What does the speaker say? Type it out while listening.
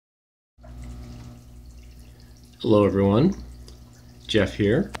Hello everyone, Jeff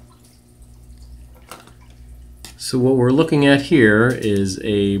here. So what we're looking at here is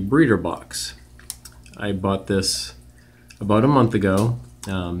a breeder box. I bought this about a month ago.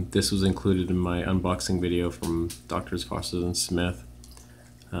 This was included in my unboxing video from Drs. Foster & Smith,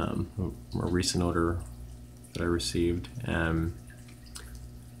 a more recent order that I received.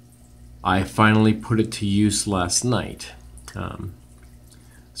 I finally put it to use last night.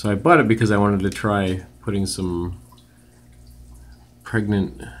 So I bought it because I wanted to try putting some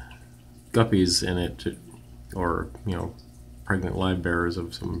pregnant guppies in it, or pregnant live bearers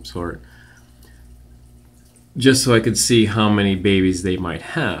of some sort, just so I could see how many babies they might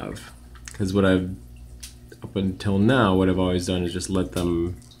have. Because up until now, what I've always done is just let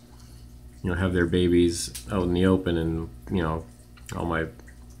them have their babies out in the open, and all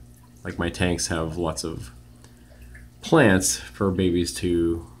my tanks have lots of plants for babies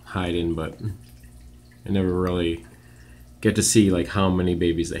to hide in, but I never really get to see how many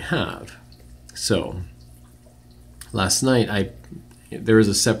babies they have. So last night there is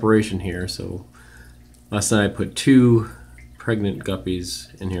a separation here, so last night I put two pregnant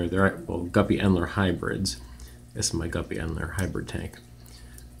guppies in here. They're Guppy Endler hybrids. This is my Guppy Endler hybrid tank.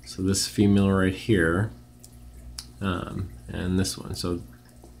 So this female right here, and this one. So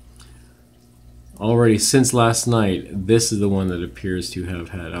already since last night, this is the one that appears to have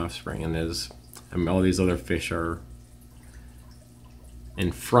had offspring, and all these other fish are in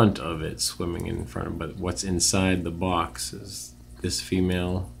front of it, swimming in front of it. But what's inside the box is this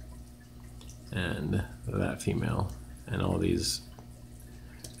female and that female, and all these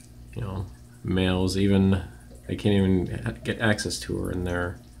males. Even I can't even get access to her, and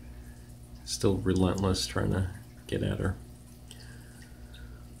they're still relentless trying to get at her.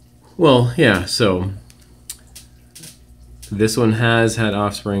 Well, yeah, so this one has had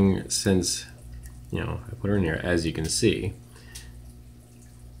offspring since, I put her in here, as you can see.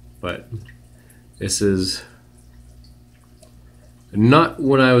 But this is not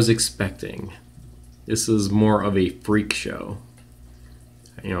what I was expecting. This is more of a freak show.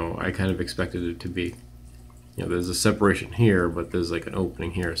 I kind of expected it to be, there's a separation here, but there's an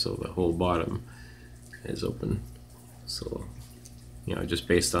opening here, so the whole bottom is open. So just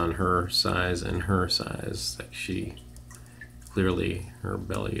based on her size and her size, she clearly, her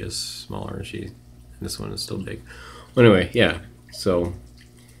belly is smaller, and this one is still big. Well, anyway, yeah, so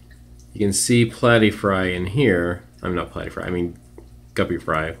you can see platyfry in here. I'm not platyfry, I mean guppy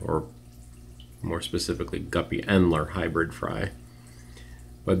fry, or more specifically Guppy Endler hybrid fry.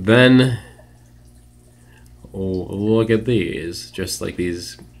 But then, look at these, just like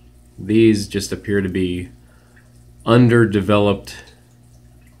these just appear to be underdeveloped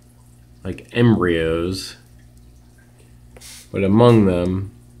embryos, but among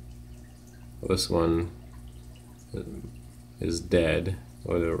them, this one is dead,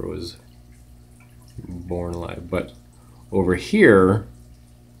 whether it was born alive. But over here,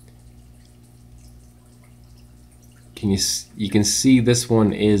 you can see this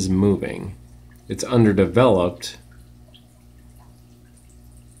one is moving. It's underdeveloped,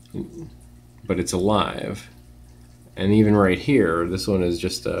 but it's alive. And even right here, this one is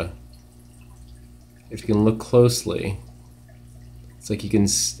just if you can look closely, it's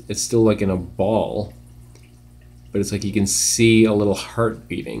it's still in a ball, but it's you can see a little heart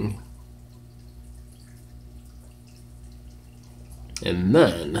beating. And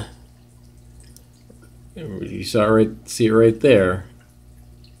then, you see it right there.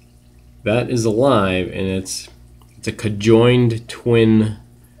 That is alive, and it's a conjoined twin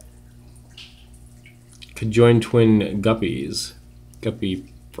guppies,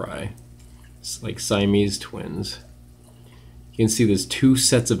 guppy fry. It's like Siamese twins. You can see there's two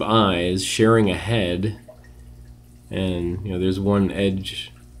sets of eyes sharing a head, and there's one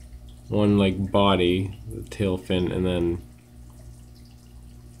edge, one body, the tail fin, and then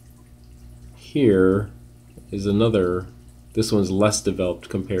here is another. This one's less developed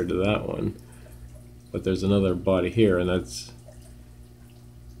compared to that one, but there's another body here, and that's,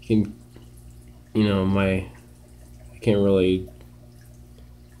 I can't really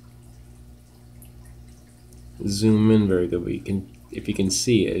zoom in very good, but if you can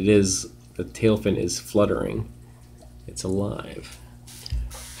see, the tail fin is fluttering. It's alive.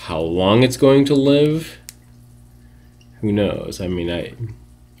 How long it's going to live, who knows? I mean,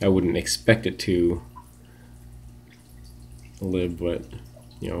 I wouldn't expect it to live, but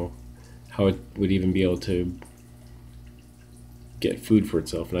how it would even be able to get food for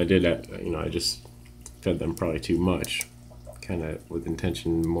itself. And I did that, I just fed them probably too much, kind of with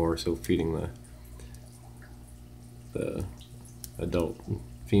intention more so feeding the adult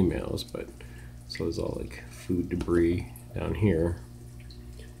females, but So there's all like food debris down here.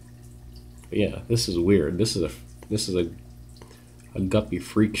 But yeah, this is weird. This is a guppy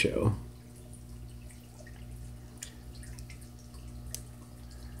freak show.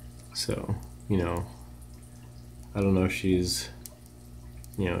 So, you know, I don't know if she's,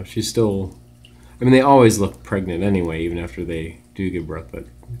 you know, she's still, I mean, they always look pregnant anyway, even after they do give birth, but,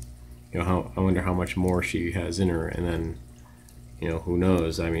 you know, I wonder how much more she has in her, and then, you know, who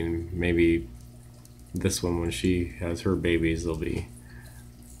knows? I mean, maybe this one, when she has her babies, they'll be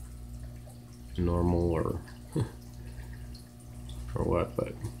normal or what,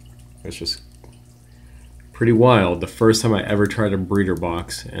 but it's just pretty wild. The first time I ever tried a breeder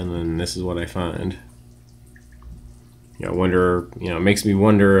box, and then this is what I find. You know, I wonder, you know, it makes me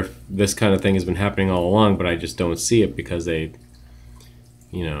wonder if this kind of thing has been happening all along, but I just don't see it because they,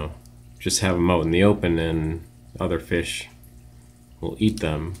 you know, just have them out in the open and other fish will eat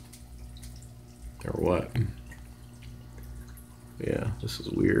them or what. Yeah, this is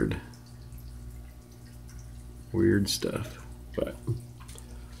weird. Weird stuff. But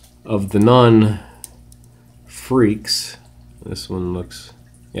of the non-freaks, this one looks,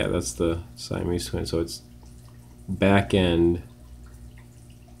 yeah, that's the Siamese twin. So it's back end,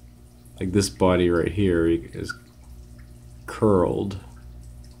 like this body right here is curled,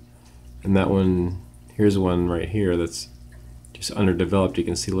 and that one, here's one right here that's just underdeveloped. You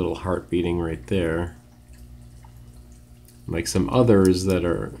can see a little heart beating right there, like some others that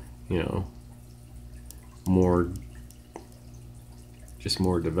are, you know, more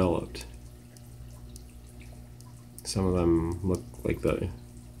developed. Some of them look like you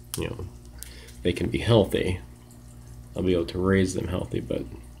know, they can be healthy. I'll be able to raise them healthy, but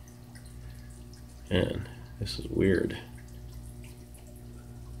man, this is weird.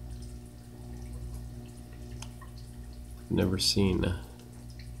 Never seen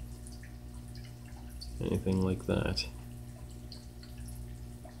anything like that.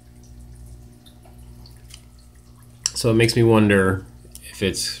 So it makes me wonder if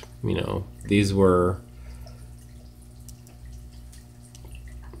it's, you know, these were,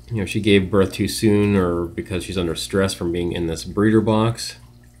 you know, she gave birth too soon, or because she's under stress from being in this breeder box.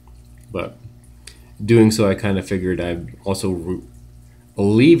 But doing so, I kind of figured I'm also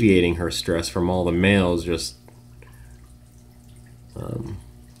alleviating her stress from all the males just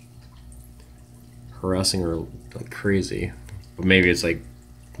harassing her like crazy. But maybe it's like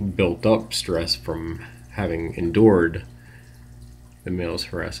built up stress from having endured the males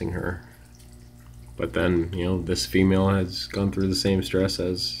harassing her. But then, you know, this female has gone through the same stress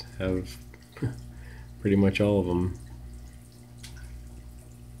as have pretty much all of them.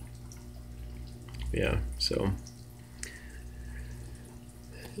 Yeah, so.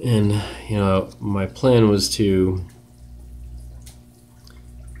 And, you know, my plan was to,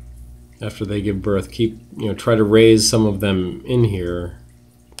 after they give birth, try to raise some of them in here,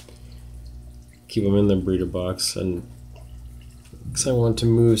 keep them in the breeder box, and because I want to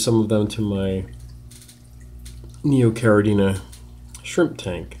move some of them to my Neocaridina shrimp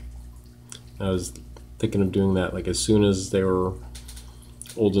tank. I was thinking of doing that like as soon as they were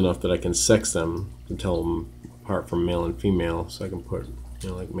old enough that I can sex them and tell them apart from male and female, so I can put, you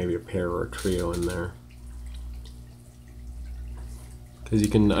know, like maybe a pair or a trio in there. Because you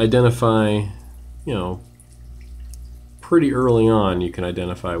can identify, you know, pretty early on, you can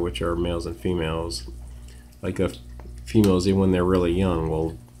identify which are males and females. Like if females, even when they're really young,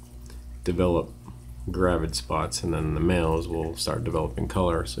 will develop gravid spots, and then the males will start developing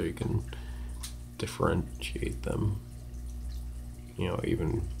color, so you can differentiate them, you know,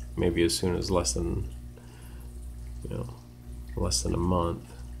 even maybe as soon as less than a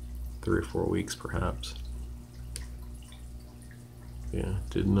month, 3 or 4 weeks perhaps. Yeah,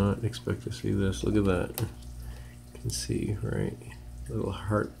 did not expect to see this. Look at that. You can see, right? Little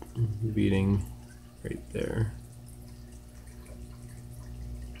heart beating right there.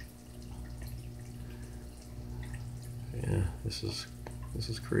 Yeah, this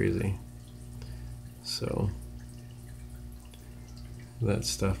is crazy. So that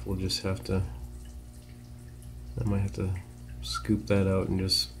stuff will just have to, I might have to scoop that out and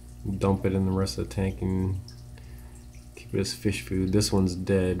just dump it in the rest of the tank and keep it as fish food. This one's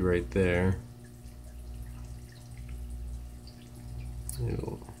dead right there.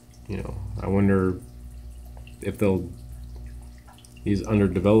 You know, I wonder if these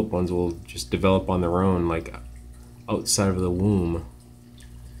underdeveloped ones will just develop on their own, like outside of the womb.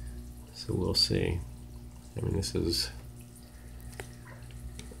 So we'll see. I mean, this is,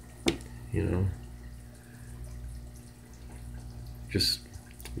 you know, just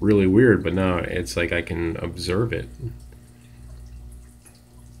really weird, but now it's like I can observe it.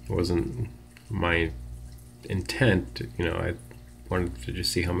 It wasn't my intent, you know, I wanted to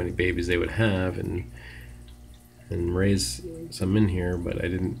just see how many babies they would have and raise some in here, but I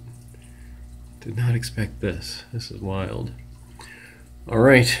did not expect this. This is wild. All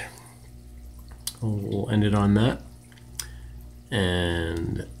right, we'll end it on that.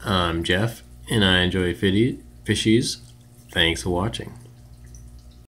 And I'm Jeff, and I enjoy fishies. Thanks for watching.